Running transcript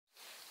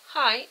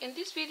Hi, in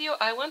this video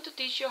I want to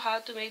teach you how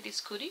to make this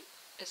Scootie,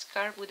 a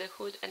scarf with a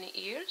hood and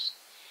ears,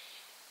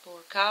 or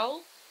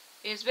cowl.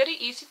 It's very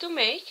easy to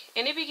make.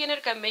 Any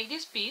beginner can make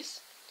this piece.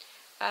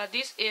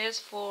 This is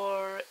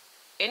for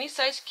any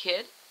size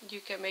kid. You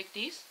can make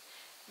this.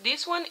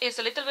 This one is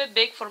a little bit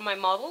big for my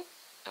model.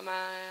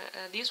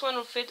 This one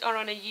will fit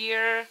around a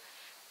year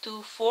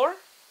to 4,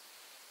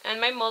 and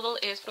my model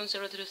is from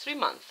 0 to 3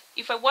 months.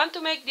 If I want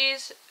to make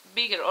this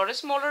bigger or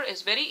smaller,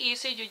 it's very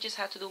easy. You just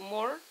have to do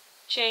more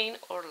chain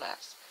or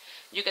less.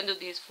 You can do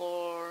this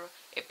for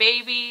a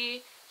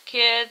baby,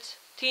 kid,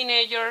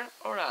 teenager,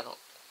 or adult.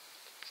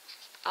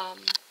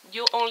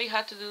 You only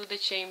have to do the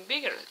chain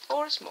bigger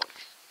or smaller.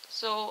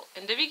 So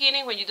in the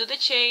beginning, when you do the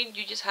chain,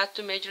 you just have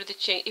to measure the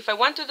chain. If I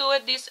want to do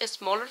this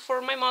smaller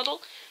for my model,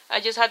 I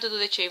just have to do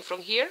the chain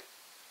from here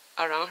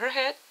around her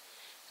head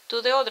to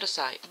the other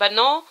side, but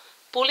no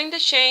pulling the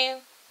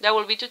chain. That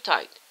will be too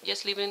tight.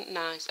 Just leave it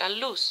nice and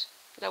loose.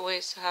 That way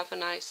it's have a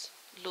nice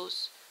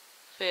loose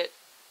fit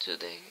to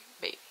the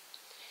baby.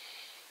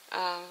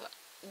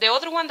 The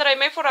other one that I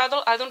made for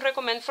adult, I don't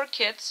recommend for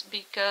kids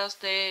because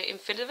the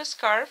inflatable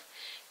scarf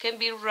can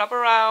be wrapped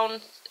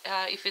around.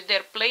 If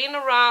they're playing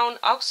around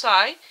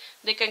outside,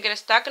 they can get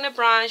stuck in a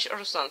branch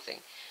or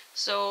something.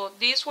 So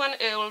this one,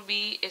 it will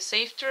be a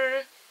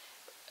safer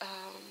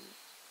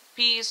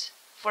piece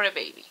for a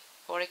baby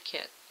or a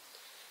kid.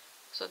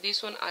 So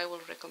this one I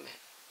will recommend.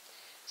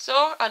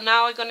 So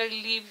now I'm gonna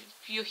leave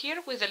you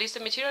here with the list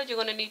of material you're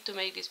gonna need to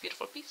make this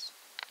beautiful piece.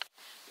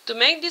 To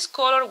make this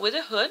color with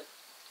a hood,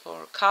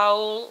 or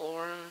cowl,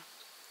 or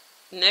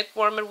neck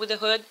warmer with a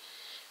hood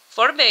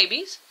for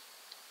babies,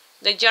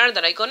 the yarn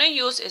that I'm gonna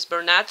use is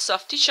Bernat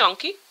Softy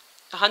Chunky,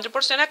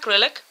 100%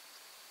 acrylic.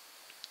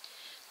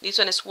 This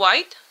one is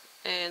white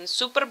and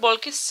super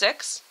bulky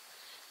 6.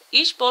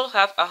 Each ball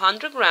have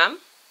 100 grams.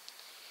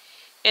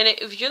 And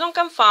if you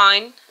can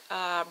find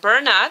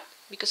Bernat,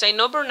 because I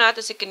know Bernat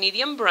is a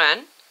Canadian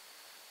brand,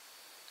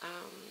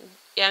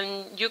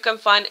 and you can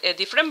find a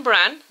different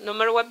brand, no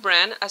matter what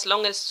brand, as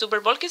long as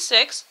super bulky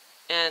 6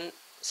 and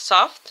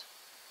soft.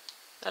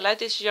 I like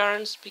these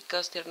yarns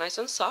because they're nice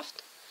and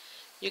soft.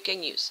 You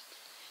can use.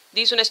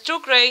 This one is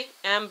true gray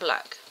and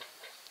black.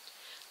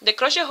 The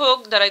crochet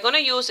hook that I'm gonna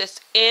use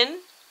is in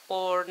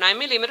or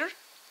 9mm.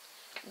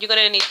 You're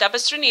gonna need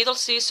tapestry needle,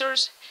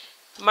 scissors,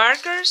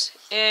 markers,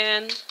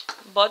 and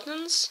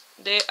buttons.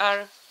 They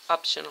are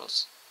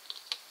optionals.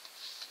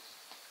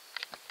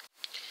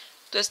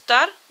 To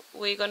start,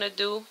 we're gonna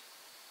do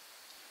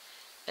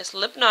a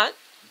slip knot,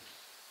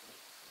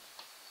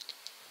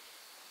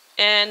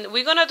 and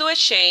we're gonna do a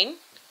chain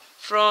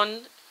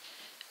from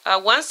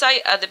one side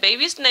at the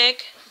baby's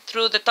neck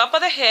through the top of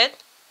the head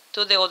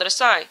to the other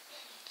side.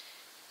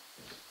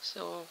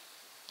 So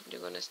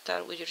you're gonna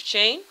start with your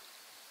chain,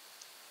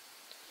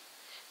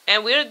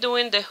 and we're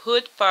doing the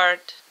hood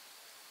part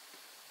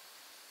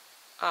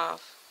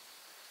of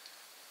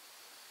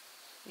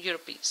your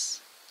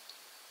piece.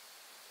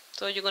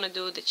 So you're gonna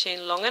do the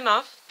chain long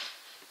enough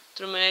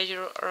to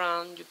measure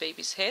around your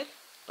baby's head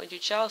or your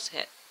child's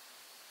head.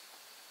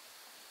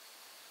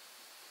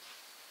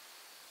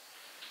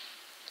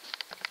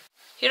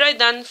 Here I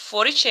done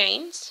 40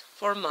 chains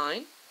for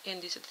mine,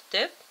 and this is the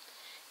tip,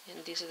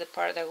 and this is the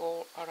part that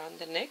go around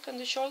the neck and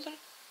the shoulder.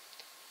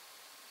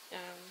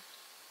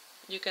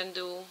 You can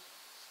do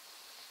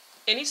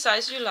any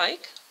size you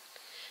like.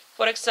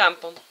 For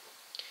example,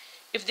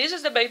 if this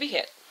is the baby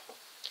head,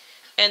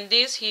 and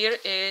this here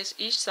is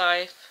each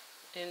side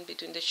in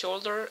between the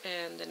shoulder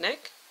and the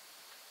neck,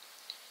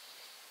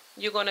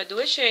 you're gonna do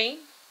a chain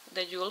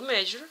that you will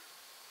measure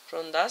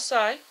from that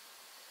side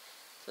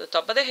to the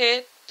top of the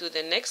head to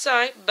the next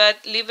side,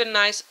 but leave it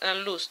nice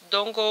and loose.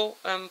 Don't go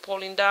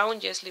pulling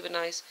down, just leave it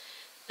nice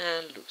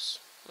and loose.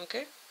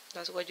 Okay,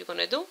 that's what you're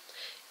gonna do,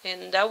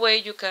 and that way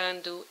you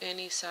can do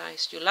any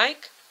size you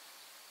like.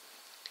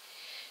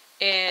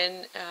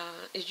 And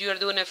if you are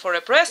doing it for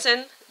a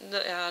present,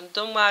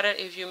 don't matter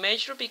if you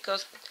measure,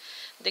 because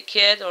the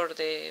kid or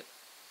the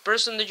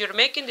person that you're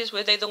making this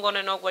with, they don't want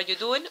to know what you're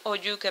doing, or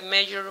you can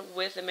measure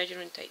with the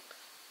measuring tape.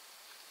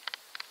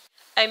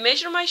 I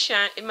measure my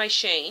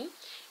chain,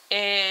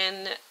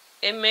 and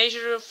I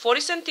measure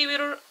 40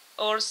 centimeters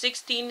or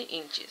 16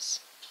 inches.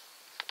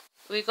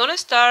 We're gonna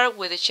start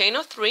with a chain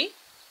of 3.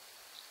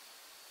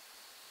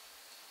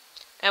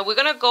 And we're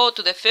gonna go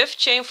to the 5th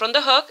chain from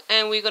the hook,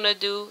 and we're gonna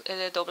do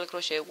a double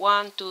crochet.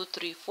 1, 2,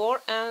 3,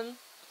 4, and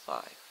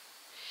 5.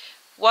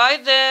 Why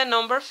the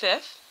number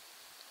 5?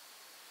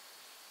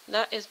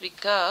 That is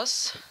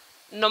because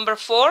number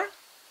 4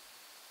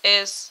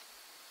 is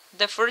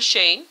the first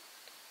chain,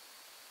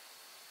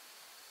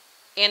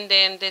 and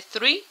then the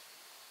 3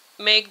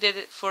 make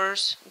the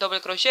first double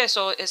crochet,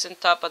 so it's on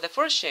top of the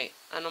first chain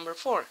at number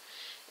 4,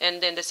 and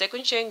then the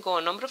second chain go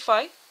on number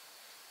 5,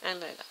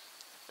 and like that.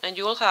 And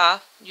you will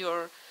have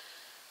your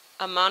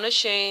amount of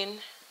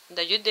chain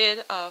that you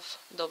did of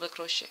double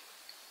crochet.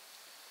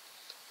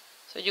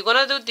 So you're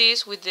gonna do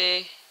this with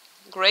the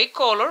gray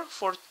color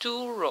for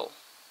 2 rows.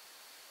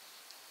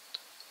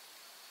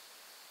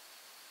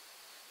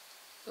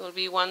 It will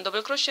be 1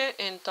 double crochet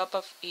on top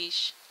of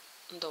each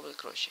double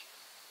crochet.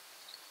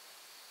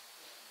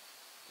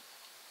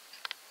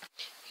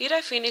 Here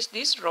I finished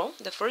this row,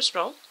 the first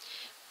row,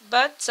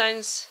 but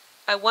since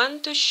I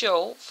want to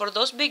show for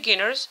those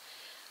beginners,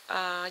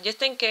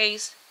 just in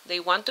case they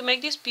want to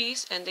make this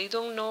piece and they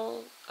don't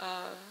know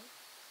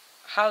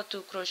how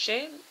to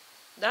crochet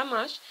that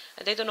much,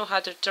 and they don't know how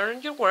to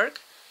turn your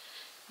work,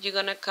 you're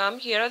gonna come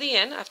here at the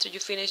end after you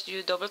finish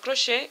your double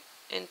crochet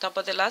and top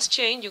of the last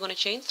chain. You're gonna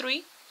chain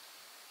 3,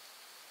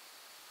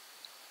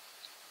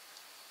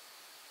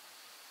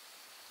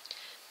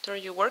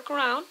 turn your work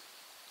around,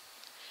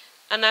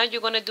 and now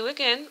you're gonna do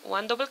again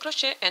 1 double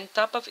crochet and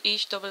top of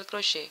each double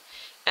crochet,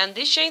 and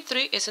this chain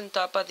 3 is on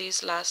top of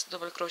this last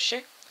double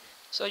crochet,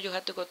 so you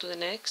have to go to the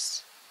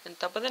next and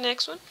top of the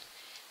next one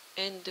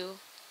and do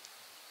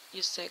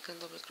your second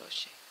double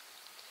crochet,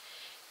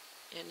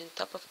 and on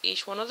top of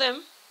each one of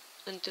them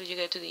until you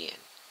get to the end.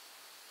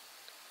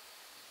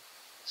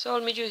 So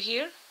I'll meet you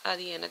here at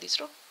the end of this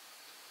row.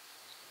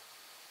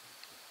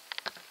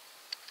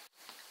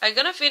 I'm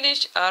gonna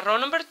finish row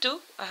number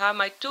 2. I have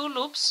my 2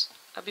 loops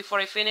before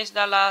I finish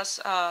the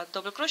last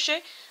double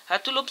crochet. I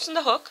have 2 loops in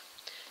the hook.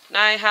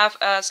 Now I have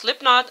a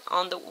slip knot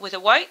on with the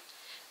white.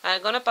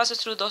 I'm gonna pass it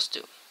through those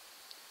 2.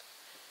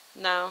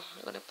 Now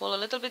I'm gonna pull a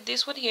little bit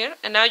this one here,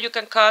 and now you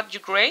can cut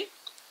your gray,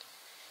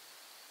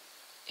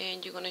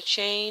 and you're gonna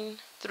chain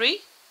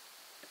 3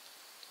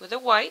 with the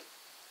white,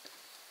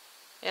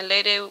 and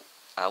later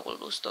I will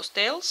lose those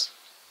tails.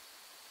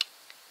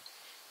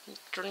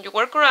 Turn your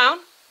work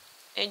around,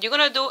 and you're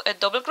gonna do a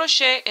double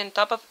crochet on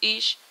top of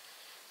each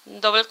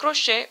double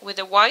crochet with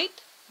the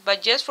white,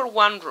 but just for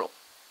 1 row.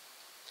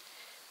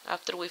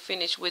 After we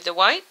finish with the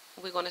white,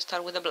 we're gonna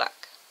start with the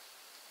black.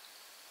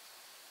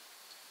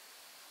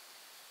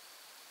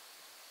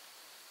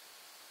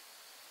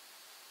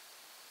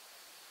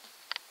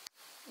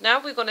 Now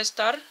we're gonna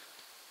start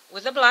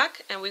with the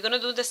black, and we're gonna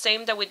do the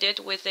same that we did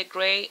with the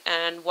gray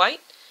and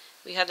white.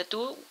 We have the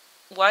 2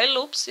 white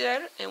loops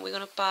there, and we're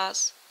gonna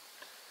pass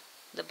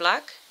the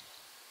black,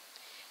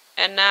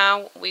 and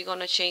now we're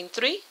gonna chain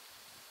 3,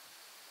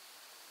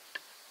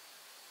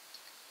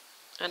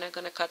 and I'm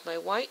gonna cut my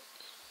white,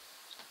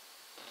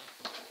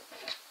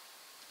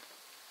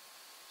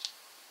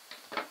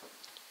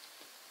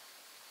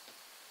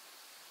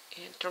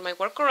 and turn my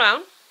work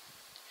around,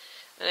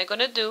 and I'm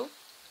gonna do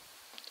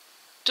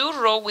 2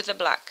 rows with the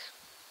black.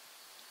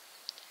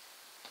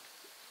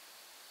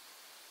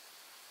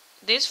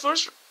 This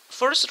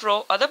first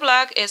row of the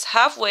black is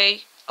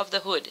halfway of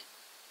the hood,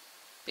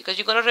 because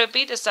you're going to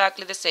repeat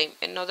exactly the same.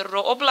 Another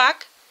row of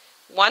black,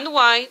 1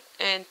 white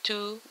and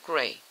 2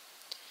 gray.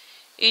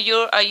 If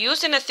you are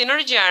using a thinner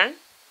yarn,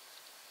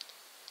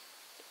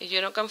 if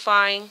you can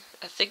find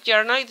a thick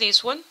yarn like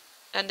this one,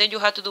 and then you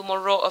have to do more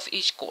row of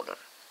each color,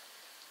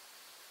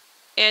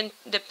 and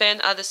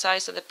depend on the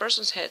size of the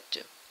person's head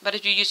too. But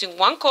if you're using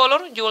 1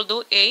 color, you will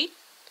do 8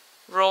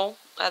 rows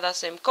of that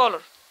same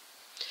color.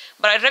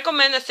 But I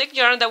recommend a thick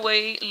yarn, that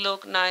way it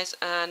look nice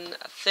and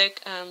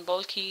thick and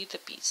bulky the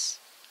piece.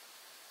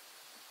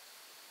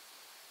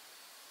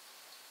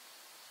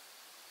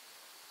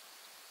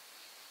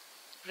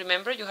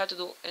 Remember, you have to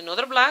do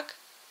another black,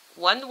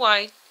 1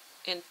 white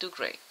and 2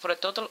 gray for a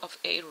total of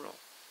 8 rows.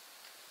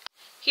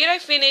 Here I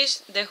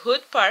finished the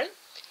hood part,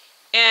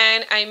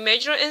 and I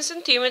measure in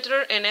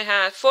centimeter, and I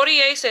have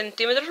 48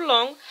 centimeters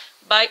long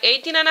by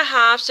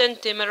 18.5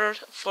 centimeters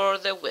for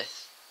the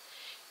width.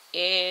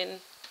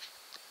 And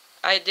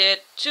I did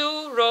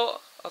 2 rows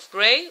of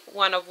gray,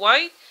 1 of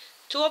white,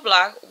 2 of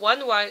black,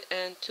 1 white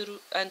and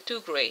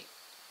 2 gray.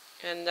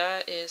 And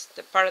that is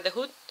the part of the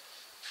hood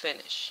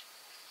finish.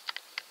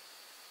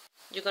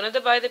 You're gonna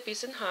divide the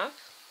piece in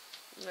half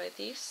like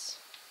this,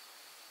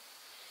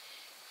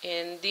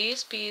 and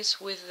this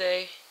piece with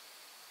the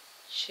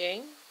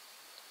chain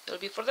will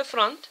be for the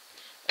front,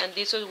 and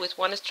this one with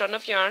 1 strand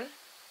of yarn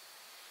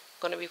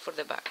gonna be for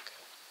the back.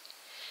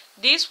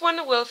 This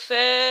one will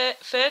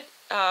fit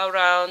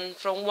around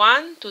from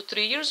 1 to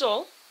 3 years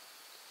old,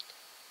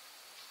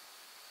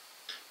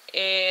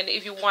 and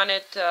if you want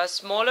it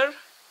smaller,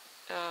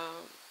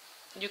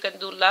 you can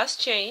do last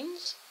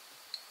chains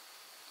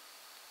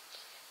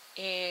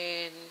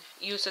and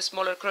use a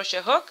smaller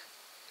crochet hook,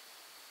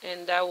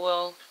 and that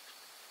will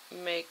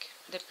make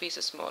the piece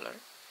smaller.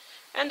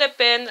 And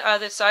depend on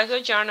the size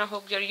of yarn or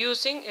hook you're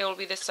using, it will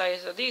be the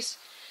size of this.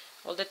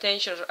 All the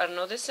tensions are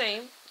not the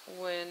same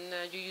when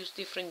you use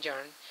different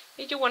yarn.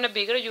 If you want a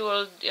bigger,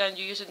 you're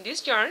using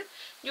this yarn,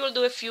 you will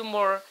do a few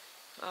more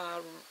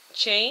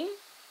chain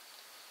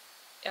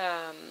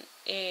and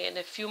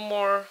a few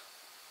more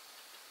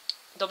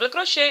double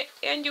crochet,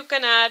 and you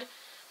can add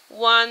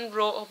 1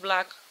 row of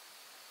black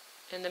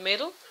in the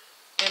middle,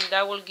 and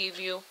that will give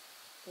you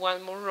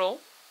 1 more row,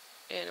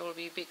 and it will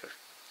be bigger.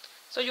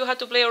 So you have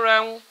to play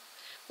around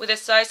with the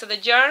size of the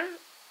yarn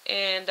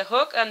and the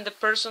hook and the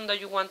person that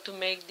you want to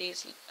make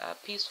this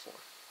piece for.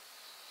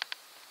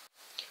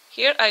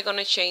 Here I'm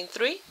gonna chain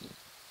 3,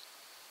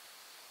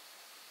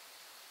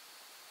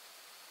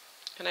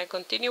 and I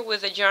continue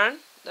with the yarn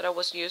that I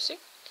was using.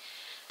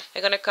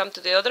 I'm gonna come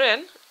to the other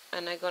end,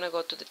 and I'm gonna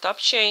go to the top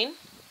chain,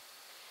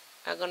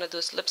 I'm gonna do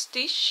a slip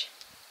stitch,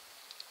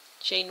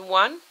 chain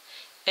 1,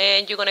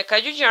 and you're gonna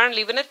cut your yarn,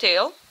 leaving a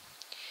tail,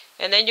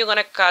 and then you're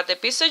gonna cut a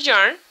piece of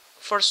yarn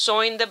for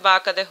sewing the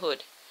back of the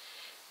hood.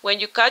 When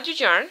you cut your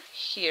yarn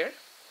here,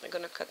 I'm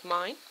gonna cut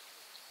mine.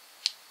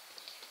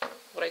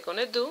 What I'm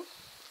gonna do,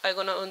 I'm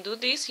gonna undo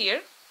this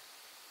here,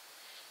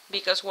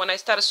 because when I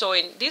start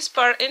sewing this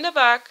part in the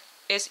back,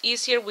 it's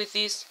easier with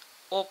this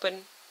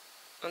open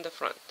on the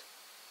front.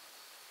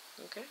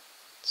 Okay,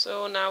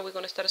 so now we're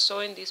gonna start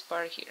sewing this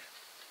part here.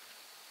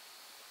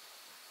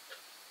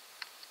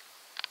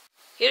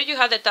 Here you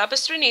have the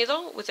tapestry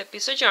needle with a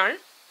piece of yarn,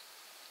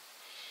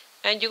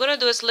 and you're gonna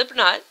do a slip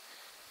knot,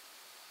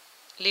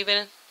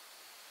 leaving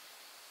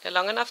a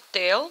long enough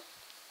tail,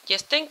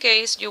 just in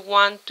case you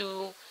want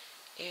to.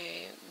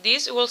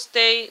 This will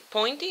stay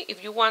pointy.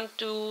 If you want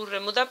to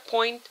remove that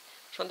point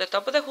from the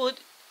top of the hood,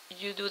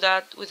 you do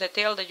that with the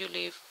tail that you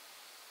leave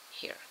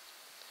here.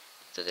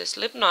 Do the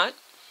slip knot,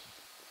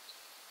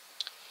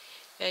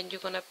 and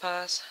you're gonna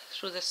pass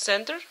through the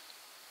center.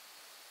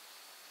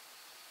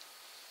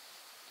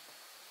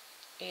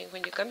 And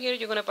when you come here,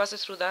 you're gonna pass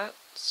it through that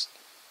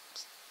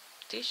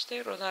stitch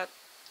there, or that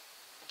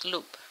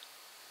loop.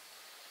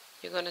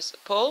 You're gonna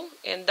pull,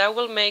 and that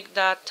will make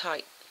that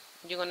tight.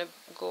 You're gonna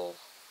go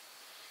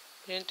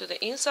into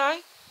the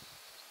inside,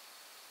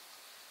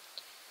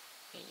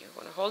 and you're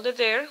gonna hold it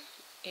there,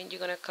 and you're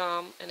gonna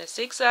come in a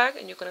zigzag,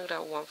 and you're gonna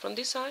grab one from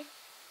this side,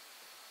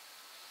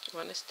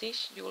 one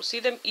stitch. You will see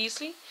them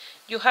easily.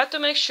 You have to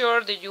make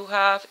sure that you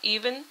have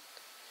even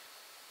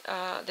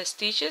the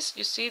stitches.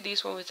 You see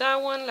this one with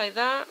that one, like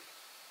that,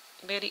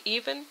 very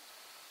even,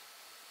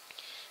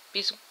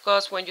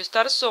 because when you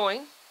start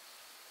sewing,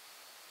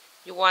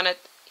 you want it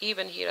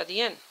even here at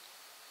the end.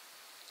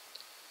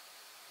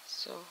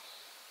 So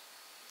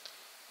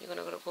you're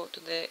gonna go to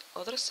the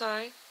other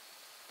side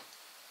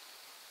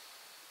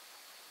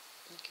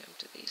and come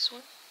to this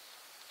one,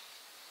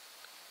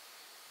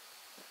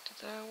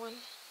 to that one,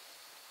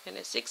 and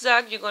a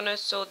zigzag. You're gonna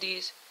sew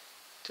this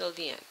till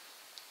the end.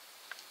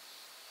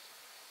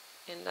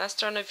 And that's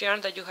strand of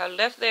yarn that you have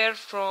left there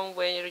from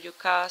where you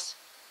cast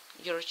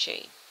your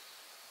chain.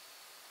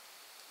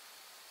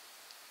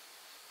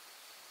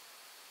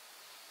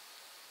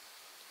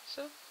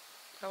 So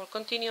I will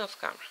continue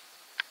off camera.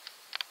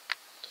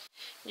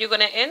 You're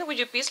gonna end with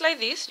your piece like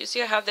this. You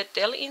see I have the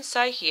tail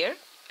inside here.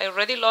 I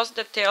already lost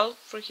the tail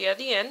for here at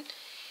the end,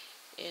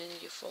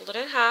 and you fold it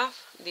in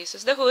half. This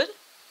is the hood.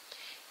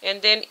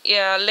 And then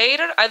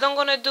later, I don't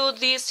gonna do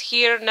this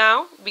here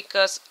now,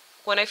 because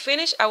when I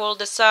finish, I will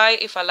decide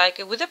if I like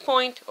it with a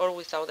point or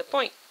without the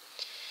point.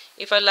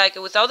 If I like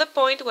it without the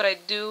point, what I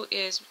do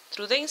is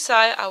through the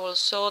inside, I will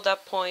sew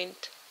that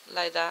point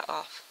like that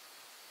off.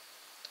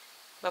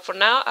 But for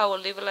now, I will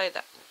leave it like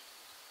that.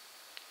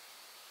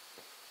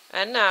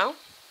 And now,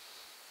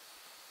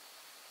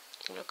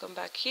 I'm gonna come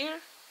back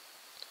here,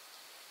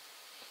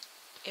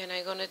 and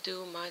I'm gonna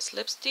do my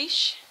slip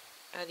stitch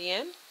at the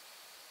end.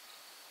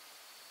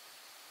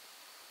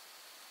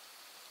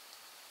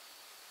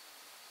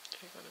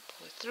 I'm gonna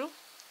pull it through,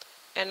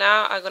 and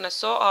now I'm gonna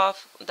sew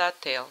off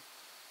that tail,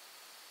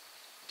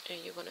 and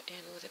you're gonna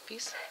end with a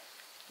piece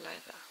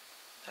like that.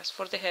 That's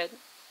for the head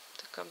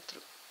to come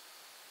through.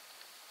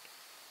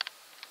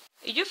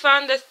 If you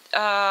found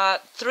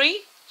that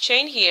 3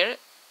 chain here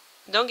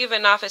don't give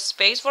enough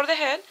space for the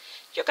head,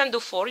 you can do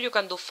 4, you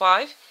can do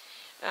 5,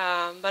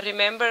 but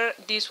remember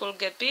this will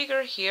get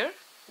bigger here,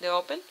 the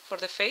open for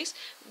the face,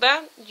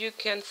 but you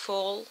can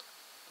fold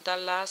the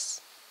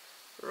last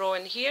row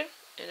in here,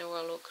 and it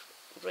will look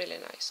really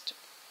nice too.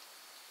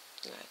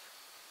 Like that.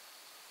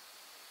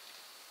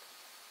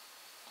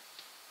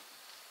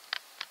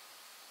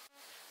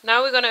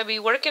 Now we're gonna be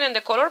working in the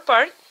collar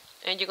part,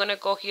 and you're gonna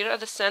go here at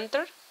the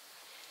center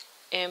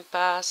and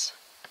pass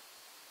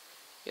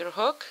your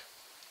hook,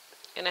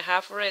 and I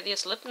have already a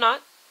slip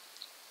knot.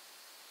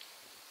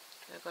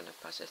 I'm gonna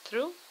pass it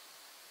through,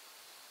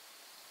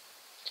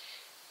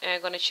 and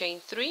I'm gonna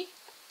chain 3,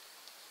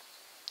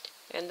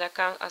 and that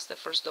counts as the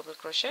first double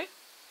crochet.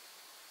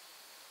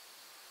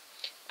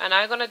 And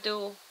I'm gonna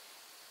do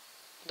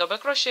double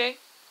crochet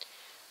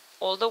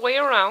all the way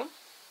around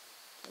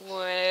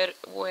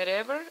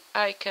wherever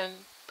I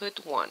can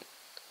put one.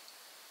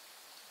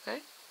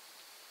 Okay,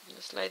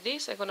 just like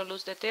this. I'm gonna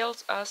lose the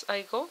tails as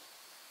I go.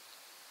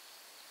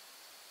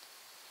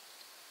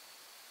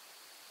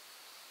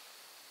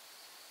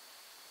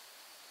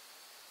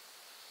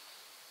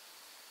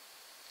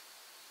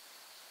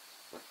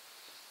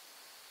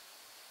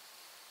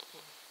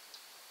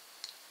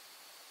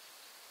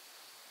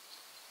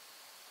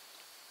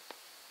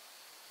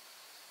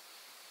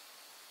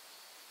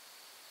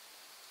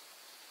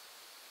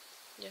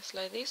 Just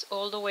like this,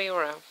 all the way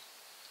around.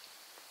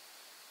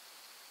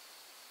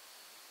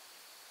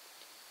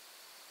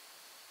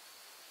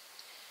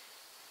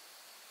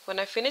 When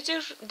I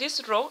finish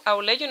this row, I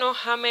will let you know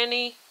how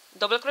many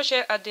double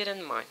crochet I did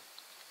in mine.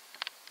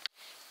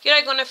 Here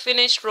I'm gonna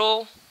finish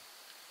row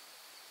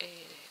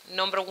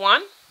number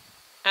 1,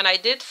 and I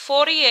did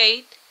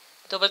 48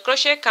 double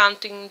crochet,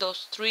 counting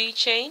those 3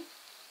 chain.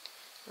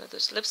 I'm gonna do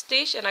slip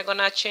stitch, and I'm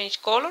gonna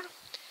change color.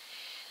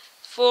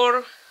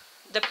 For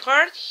the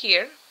part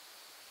here,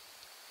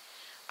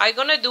 I'm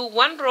gonna do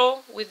one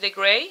row with the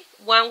gray,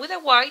 one with the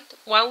white,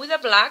 one with the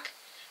black,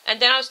 and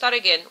then I'll start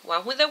again,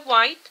 one with the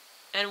white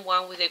and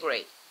one with the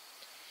gray.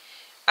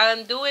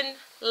 I'm doing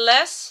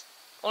less,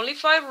 only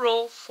 5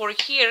 rows for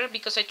here,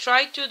 because I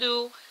tried to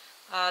do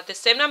the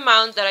same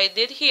amount that I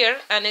did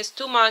here, and it's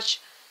too much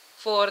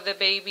for the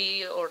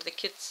baby or the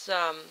kid's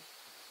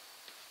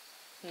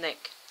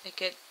neck. I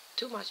get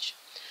too much.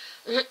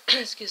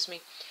 Excuse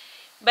me.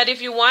 But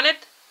if you want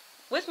it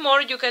with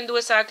more, you can do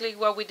exactly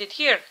what we did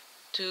here.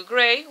 2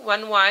 gray,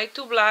 1 white,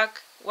 2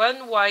 black,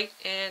 1 white,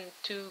 and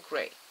 2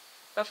 gray.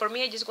 But for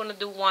me, I'm just going to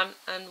do 1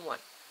 and 1.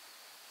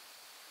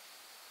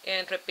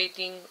 And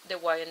repeating the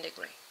white and the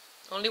gray.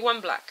 Only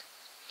 1 black.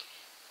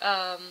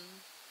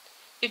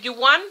 If you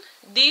want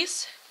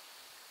this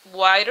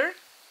wider,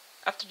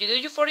 after you do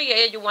your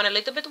 48, you want a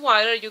little bit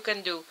wider, you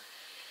can do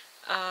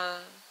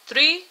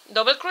 3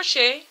 double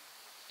crochet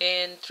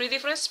in 3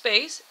 different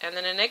spaces, and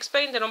then the next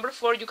space, in the number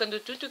 4, you can do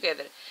 2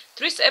 together.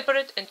 3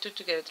 separate and 2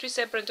 together. 3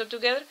 separate and 2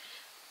 together.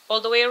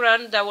 All the way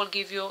around. That will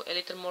give you a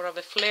little more of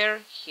a flare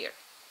here.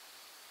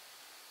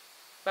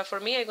 But for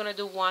me, I'm going to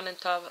do 1 and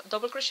top,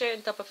 double crochet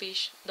on top of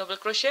each double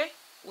crochet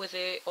with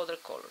the other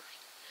colors.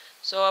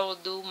 So I will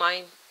do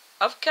mine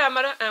off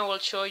camera and I will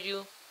show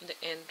you the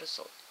end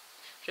result.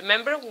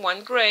 Remember,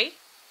 1 gray.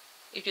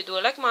 If you do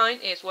it like mine,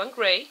 it's 1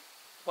 gray,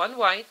 1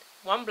 white,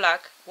 1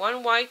 black,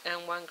 1 white,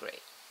 and 1 gray.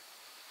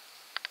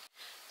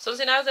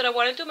 Something else that I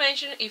wanted to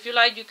mention, if you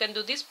like, you can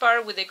do this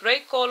part with the gray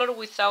color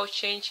without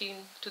changing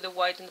to the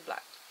white and the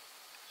black.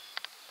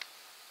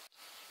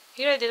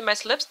 Here I did my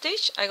slip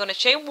stitch. I'm going to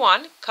chain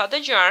 1, cut the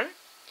yarn,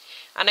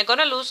 and I'm going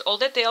to lose all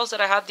the tails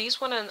that I have,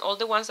 this one and all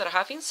the ones that I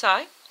have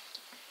inside.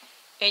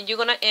 And you're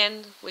going to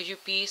end with your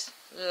piece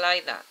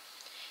like that.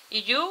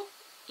 If you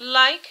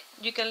like,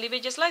 you can leave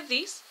it just like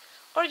this,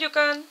 or you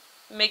can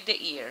make the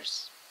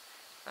ears.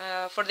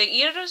 For the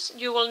ears,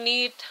 you will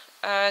need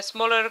a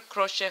smaller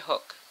crochet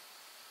hook.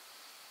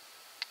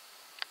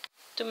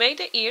 To make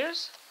the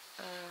ears,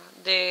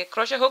 the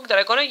crochet hook that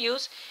I'm going to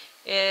use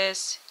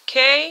is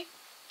K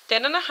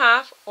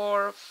 10.5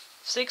 or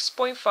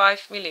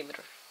 6.5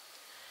 millimeter.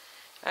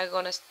 I'm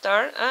going to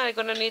start, I'm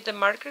going to need the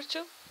marker too.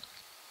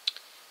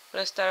 I'm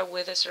going to start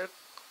with a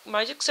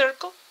magic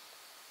circle.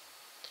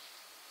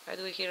 I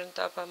do it here on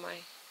top of my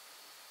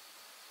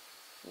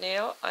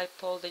nail. I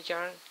pull the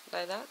yarn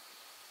like that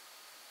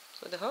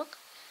with the hook,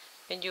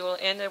 and you will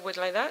end it with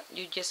like that.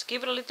 You just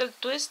give it a little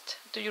twist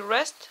to your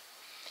wrist,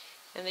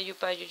 and then you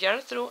pass your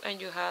yarn through,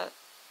 and you have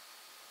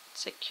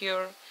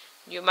secure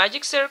your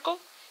magic circle,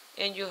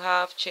 and you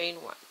have chain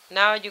 1.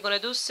 Now you're going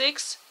to do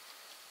 6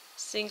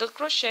 single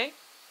crochet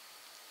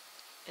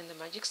in the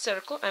magic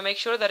circle, and make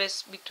sure that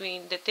it's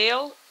between the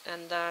tail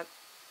and that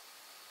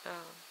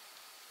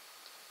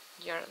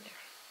yarn there.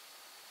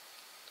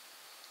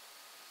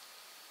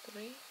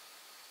 3,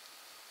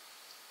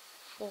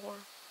 4,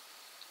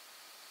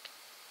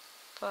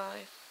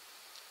 5,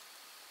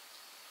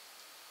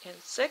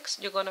 and 6.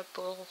 You're going to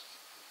pull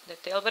the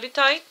tail very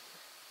tight,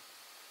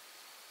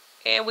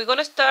 and we're going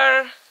to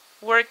start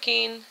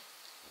working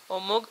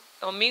on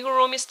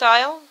amigurumi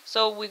style.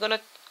 So we're going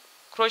to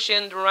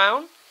crochet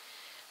around.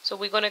 So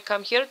we're going to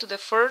come here to the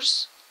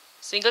first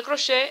single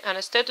crochet, and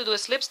instead to do a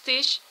slip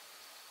stitch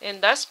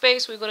in that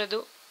space, we're going to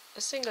do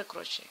a single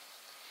crochet,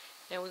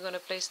 and we're going to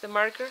place the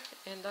marker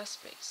in that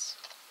space.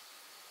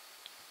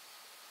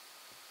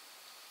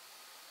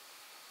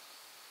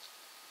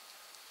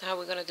 Now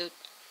we're going to do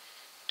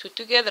 2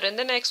 together in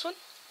the next one,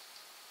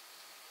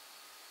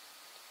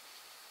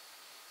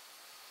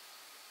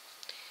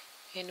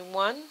 and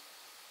 1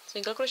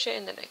 single crochet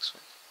in the next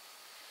one,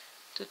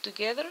 2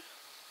 together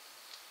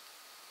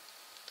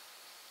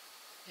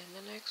in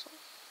the next one,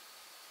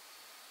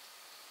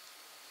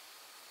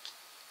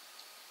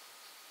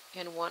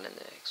 and 1 in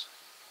the next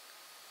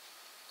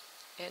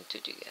one, and 2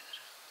 together.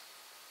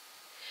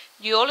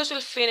 You always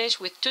will finish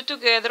with 2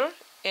 together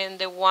and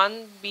the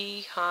 1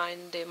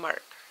 behind the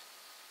marker.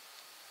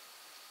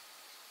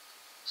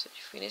 So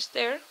you finish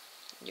there,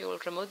 you will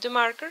remove the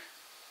marker,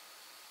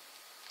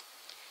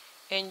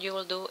 and you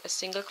will do a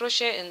single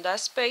crochet in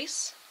that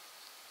space,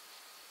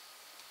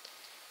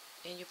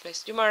 and you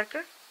place your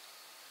marker,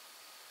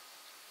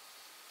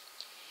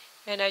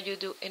 and now you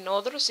do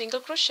another single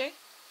crochet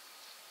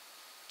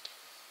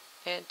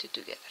and 2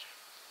 together.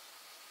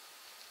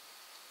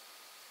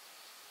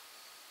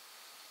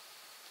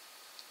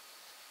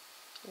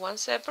 One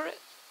separate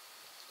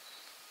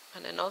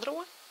and another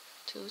one,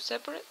 2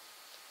 separate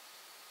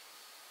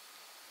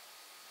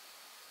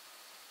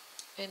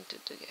and 2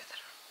 together.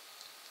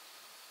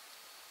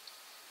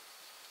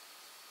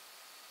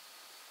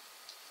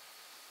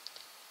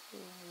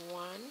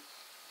 One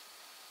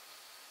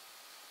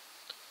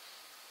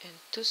and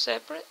 2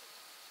 separate,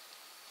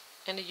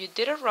 and if you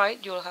did it right,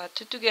 you'll have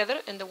 2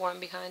 together and the 1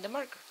 behind the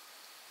marker.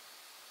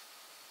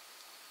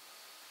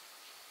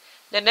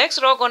 The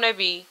next row gonna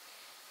be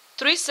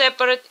 3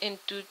 separate and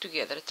 2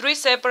 together, 3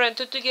 separate and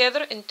 2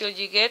 together until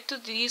you get to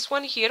this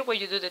one here where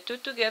you do the 2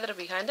 together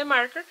behind the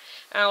marker,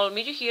 and I will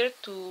meet you here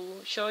to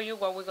show you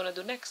what we're going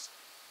to do next.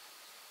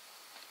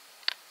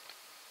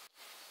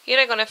 Here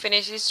I'm going to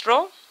finish this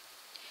row,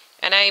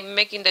 and I'm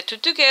making the 2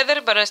 together,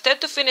 but instead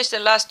to finish the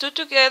last 2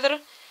 together,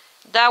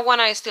 that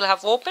one I still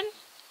have open,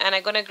 and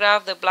I'm going to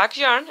grab the black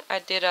yarn. I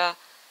did a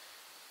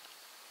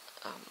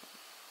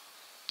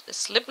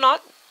slip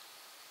knot,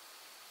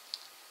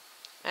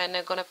 and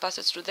I'm going to pass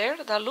it through there,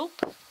 that loop.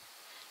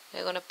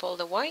 I'm going to pull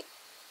the white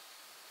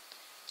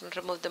and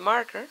remove the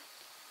marker,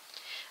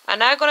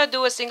 and I'm going to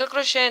do a single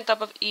crochet on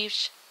top of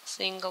each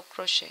single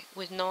crochet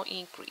with no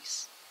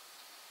increase,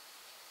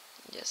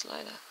 just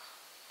like that.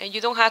 And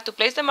you don't have to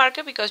place the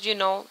marker because you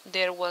know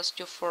there was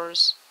your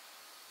first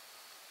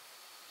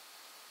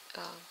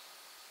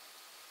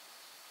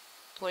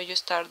where you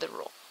start the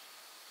row.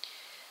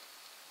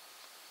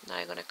 Now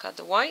I'm going to cut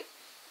the white,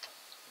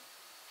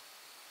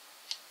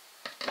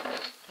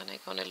 and I'm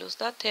going to lose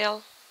that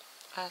tail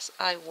as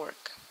I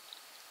work.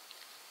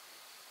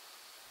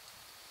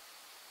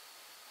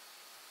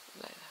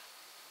 Like that.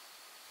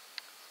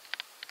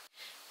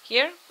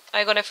 Here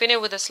I'm going to finish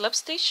with a slip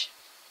stitch,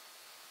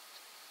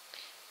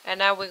 and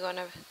now we're going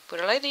to put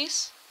it like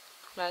this,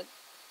 right,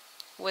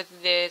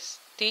 with the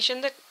stitch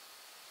in the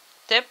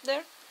tip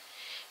there,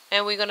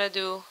 and we're going to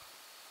do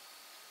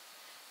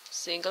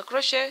single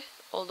crochet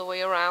all the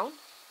way around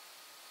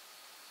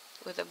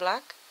with the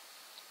black,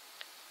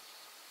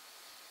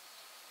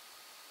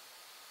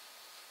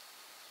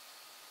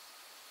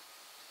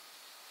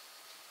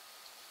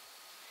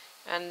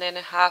 and then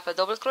half a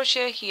double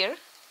crochet here,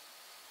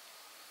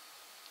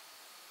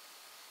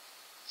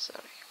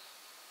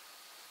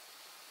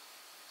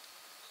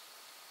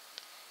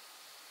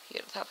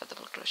 here half a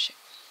double crochet,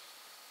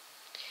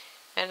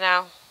 and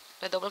now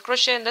a double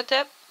crochet in the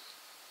tip,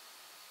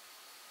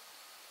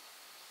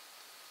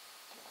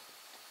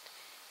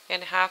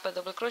 and half a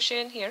double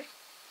crochet in here.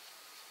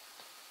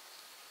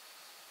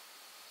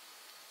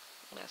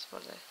 That's for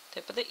the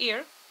tip of the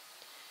ear,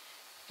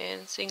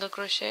 and single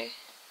crochet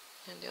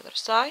on the other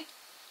side.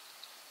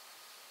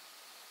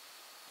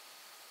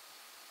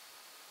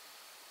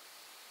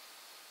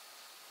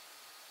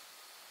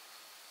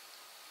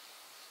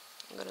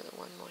 I'm going to do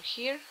one more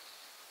here,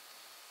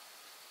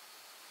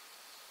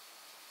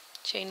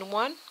 chain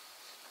 1,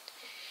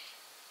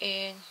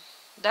 and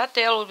that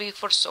tail will be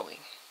for sewing.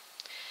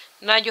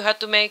 Now you have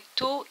to make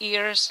 2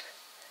 ears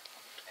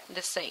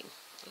the same,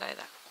 like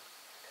that.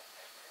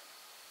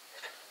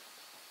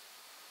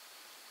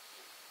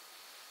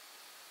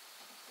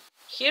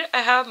 Here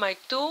I have my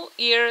 2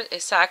 ears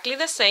exactly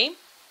the same,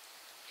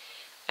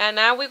 and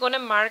now we're going to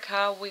mark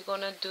how we're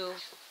going to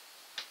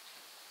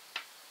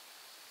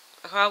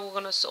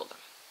sew them.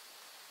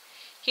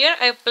 Here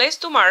I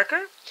placed 2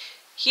 markers.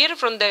 Here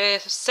from the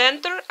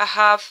center I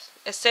have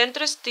a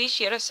center stitch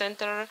here, a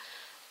center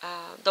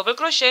double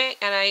crochet,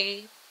 and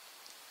I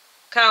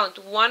count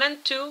 1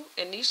 and 2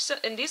 in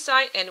this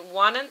side, and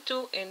 1 and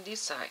 2 in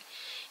this side.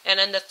 And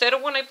in the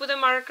third one I put a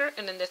marker,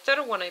 and in the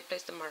third one I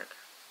place the marker.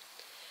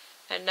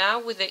 And now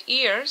with the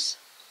ears,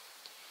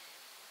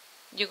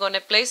 you're going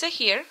to place it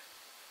here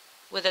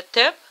with the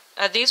tip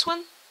at this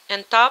one,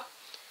 and top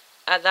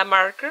at the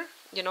marker,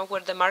 you know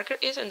where the marker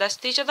is, and that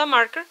stitch at the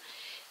marker,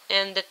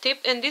 and the tip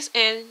in this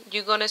end,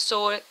 you're going to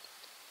sew it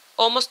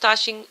almost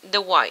touching the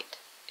white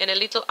in a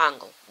little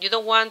angle. You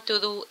don't want to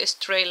do it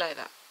straight like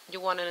that. You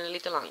want it in a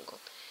little angle.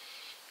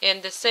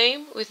 And the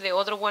same with the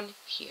other one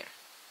here.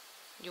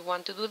 You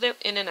want to do them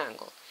in an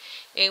angle.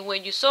 And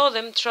when you sew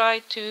them, try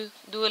to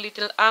do a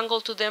little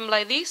angle to them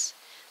like this.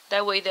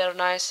 That way they're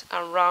nice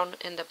and round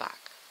in the back.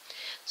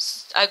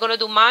 I'm going to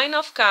do mine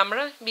off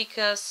camera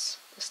because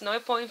there's no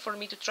point for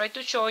me to try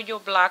to show you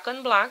black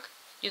on black.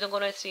 You're not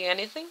going to see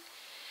anything.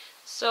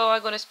 So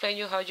I'm going to explain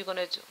you how you're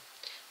going to do.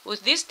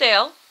 With this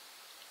tail,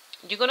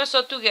 you're going to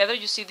sew together.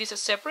 You see this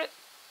is separate.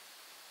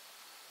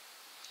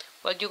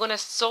 But you're going to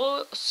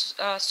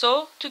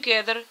sew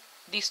together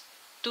these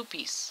 2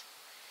 pieces.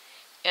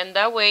 And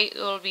that way it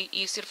will be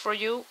easier for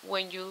you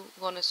when you're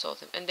going to sew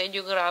them. And then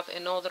you grab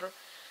another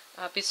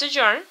piece of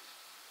yarn,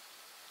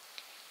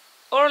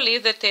 or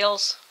leave the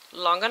tails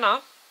long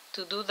enough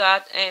to do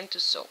that and to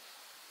sew.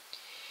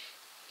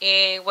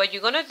 And what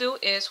you're going to do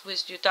is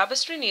with your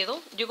tapestry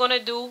needle, you're going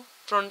to do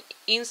from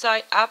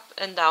inside up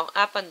and down,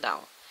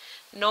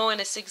 no in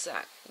a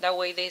zigzag. That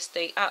way they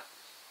stay up.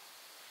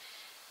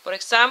 For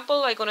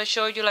example, I'm going to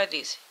show you like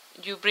this.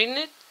 You bring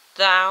it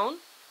down,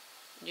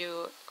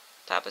 you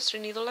tapestry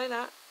needle like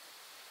that.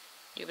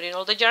 You bring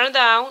all the yarn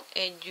down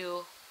and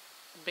you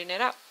bring it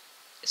up,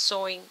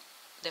 sewing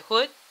the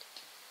hood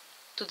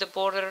to the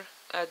border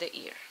of the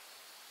ear.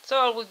 So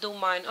I will do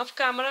mine off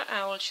camera and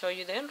I will show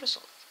you the end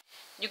result.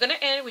 You're going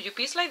to end with your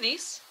piece like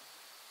this.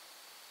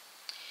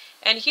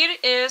 And here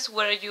is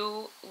where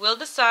you will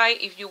decide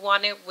if you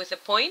want it with a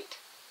point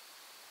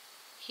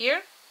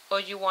here or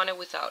you want it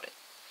without it.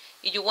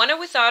 If you want it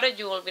without it,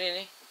 you will bring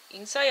it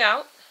inside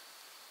out,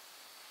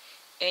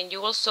 and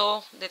you will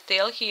sew the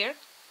tail here,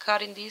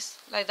 cutting this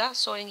like that,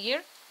 sewing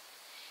here,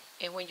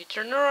 and when you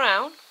turn it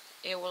around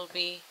it will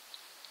be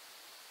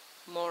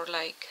more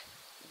like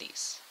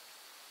this,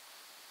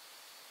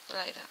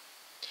 like that.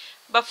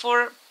 But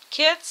for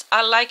kids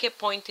I like it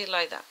pointy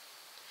like that.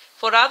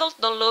 For adults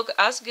don't look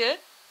as good,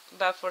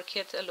 but for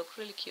kids it look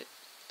really cute.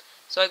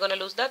 So I'm gonna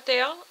lose that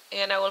tail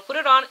and I will put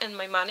it on in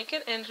my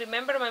mannequin. And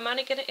remember, my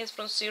mannequin is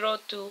from 0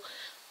 to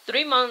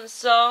 3 months,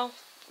 so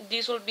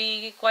this will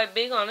be quite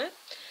big on it.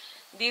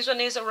 This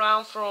one is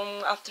around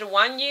from after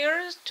 1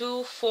 year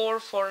to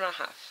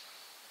 4.5.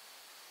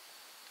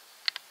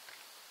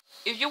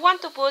 If you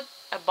want to put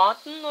a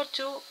button or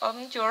two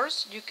on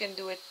yours, you can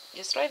do it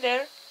just right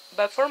there.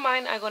 But for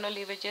mine, I'm gonna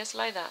leave it just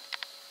like that.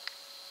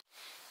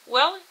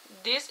 Well,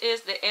 this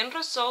is the end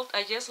result.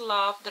 I just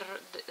love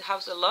how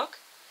it look.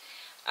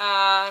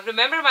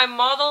 Remember, my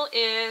model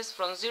is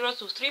from 0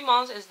 to 3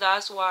 months, and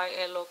that's why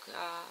it look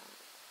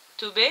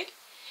too big.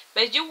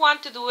 But if you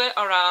want to do it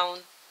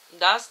around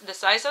that's the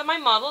size of my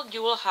model,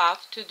 you will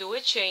have to do a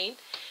chain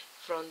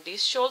from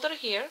this shoulder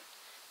here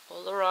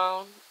all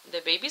around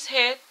the baby's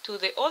head to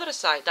the other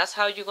side. That's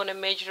how you're gonna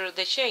measure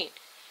the chain,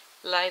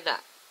 like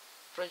that,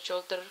 from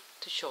shoulder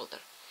to shoulder.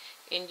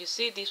 And you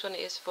see, this one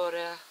is for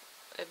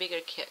a bigger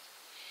kid.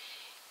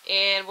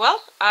 And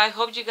well, I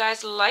hope you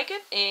guys like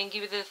it and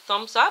give it a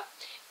thumbs up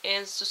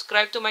and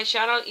subscribe to my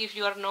channel if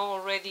you are not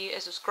already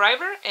a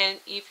subscriber. And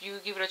if you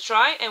give it a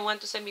try and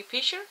want to send me a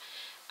picture,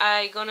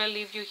 I'm gonna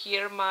leave you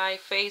here my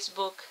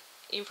Facebook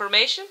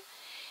information.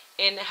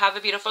 And have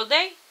a beautiful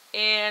day.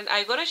 And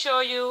I'm gonna show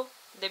you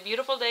the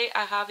beautiful day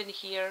I have in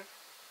here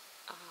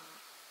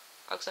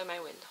outside my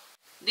window.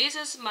 This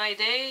is my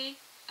day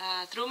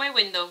through my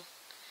window.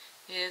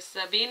 It's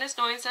been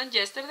snowing since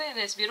yesterday and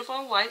it's beautiful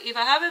and white. If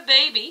I have a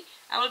baby,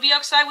 I will be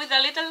outside with a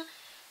little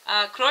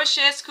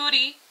crochet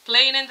Scootie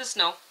playing in the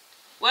snow.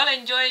 Well,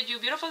 enjoy your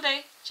beautiful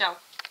day. Ciao.